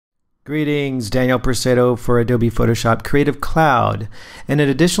Greetings, Daniel Percedo for Adobe Photoshop Creative Cloud. And an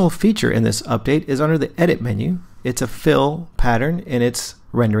additional feature in this update is under the Edit menu. It's a fill pattern and it's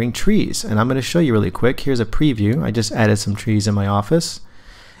rendering trees. And I'm going to show you really quick. Here's a preview. I just added some trees in my office.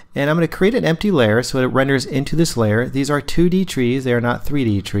 And I'm going to create an empty layer so it renders into this layer. These are 2D trees. They are not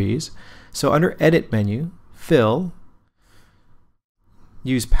 3D trees. So under Edit menu, Fill,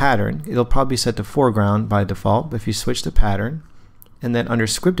 use Pattern. It'll probably be set to foreground by default, but if you switch to Pattern, and then under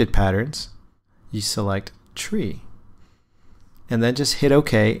Scripted Patterns, you select Tree. And then just hit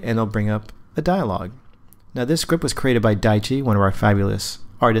OK, and it'll bring up a dialog. Now this script was created by Daichi, one of our fabulous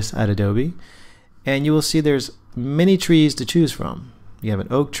artists at Adobe. And you will see there's many trees to choose from. You have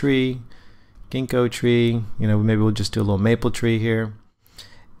an oak tree, ginkgo tree, maybe we'll just do a little maple tree here.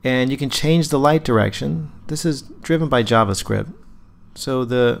 And you can change the light direction. This is driven by JavaScript. So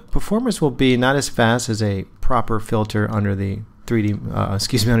the performance will be not as fast as a proper filter under the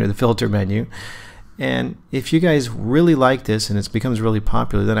under the filter menu. And if you guys really like this and it becomes really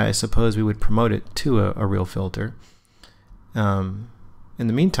popular, then I suppose we would promote it to a real filter. In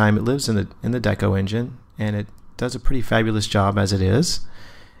the meantime, it lives in the Deco engine, and it does a pretty fabulous job as it is.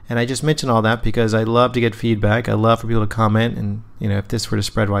 And I just mentioned all that because I love to get feedback. I love for people to comment, and if this were to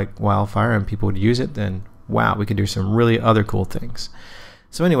spread like wildfire and people would use it, then wow, we could do some really other cool things.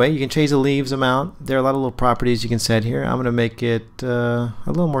 So anyway, you can change the leaves amount. There are a lot of little properties you can set here. I'm going to make it a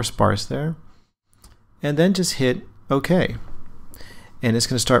little more sparse there. And then just hit OK. And it's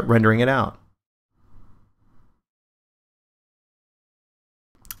going to start rendering it out.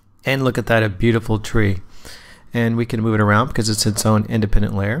 And look at that, a beautiful tree. And we can move it around because it's its own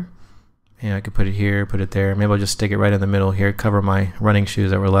independent layer. And I could put it here, put it there. Maybe I'll just stick it right in the middle here, cover my running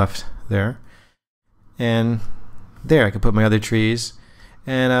shoes that were left there. And there, I could put my other trees.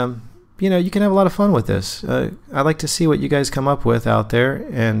 And you can have a lot of fun with this. I like to see what you guys come up with out there,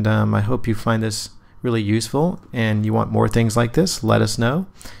 and I hope you find this really useful and you want more things like this. Let us know.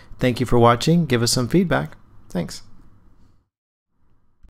 Thank you for watching. Give us some feedback. Thanks.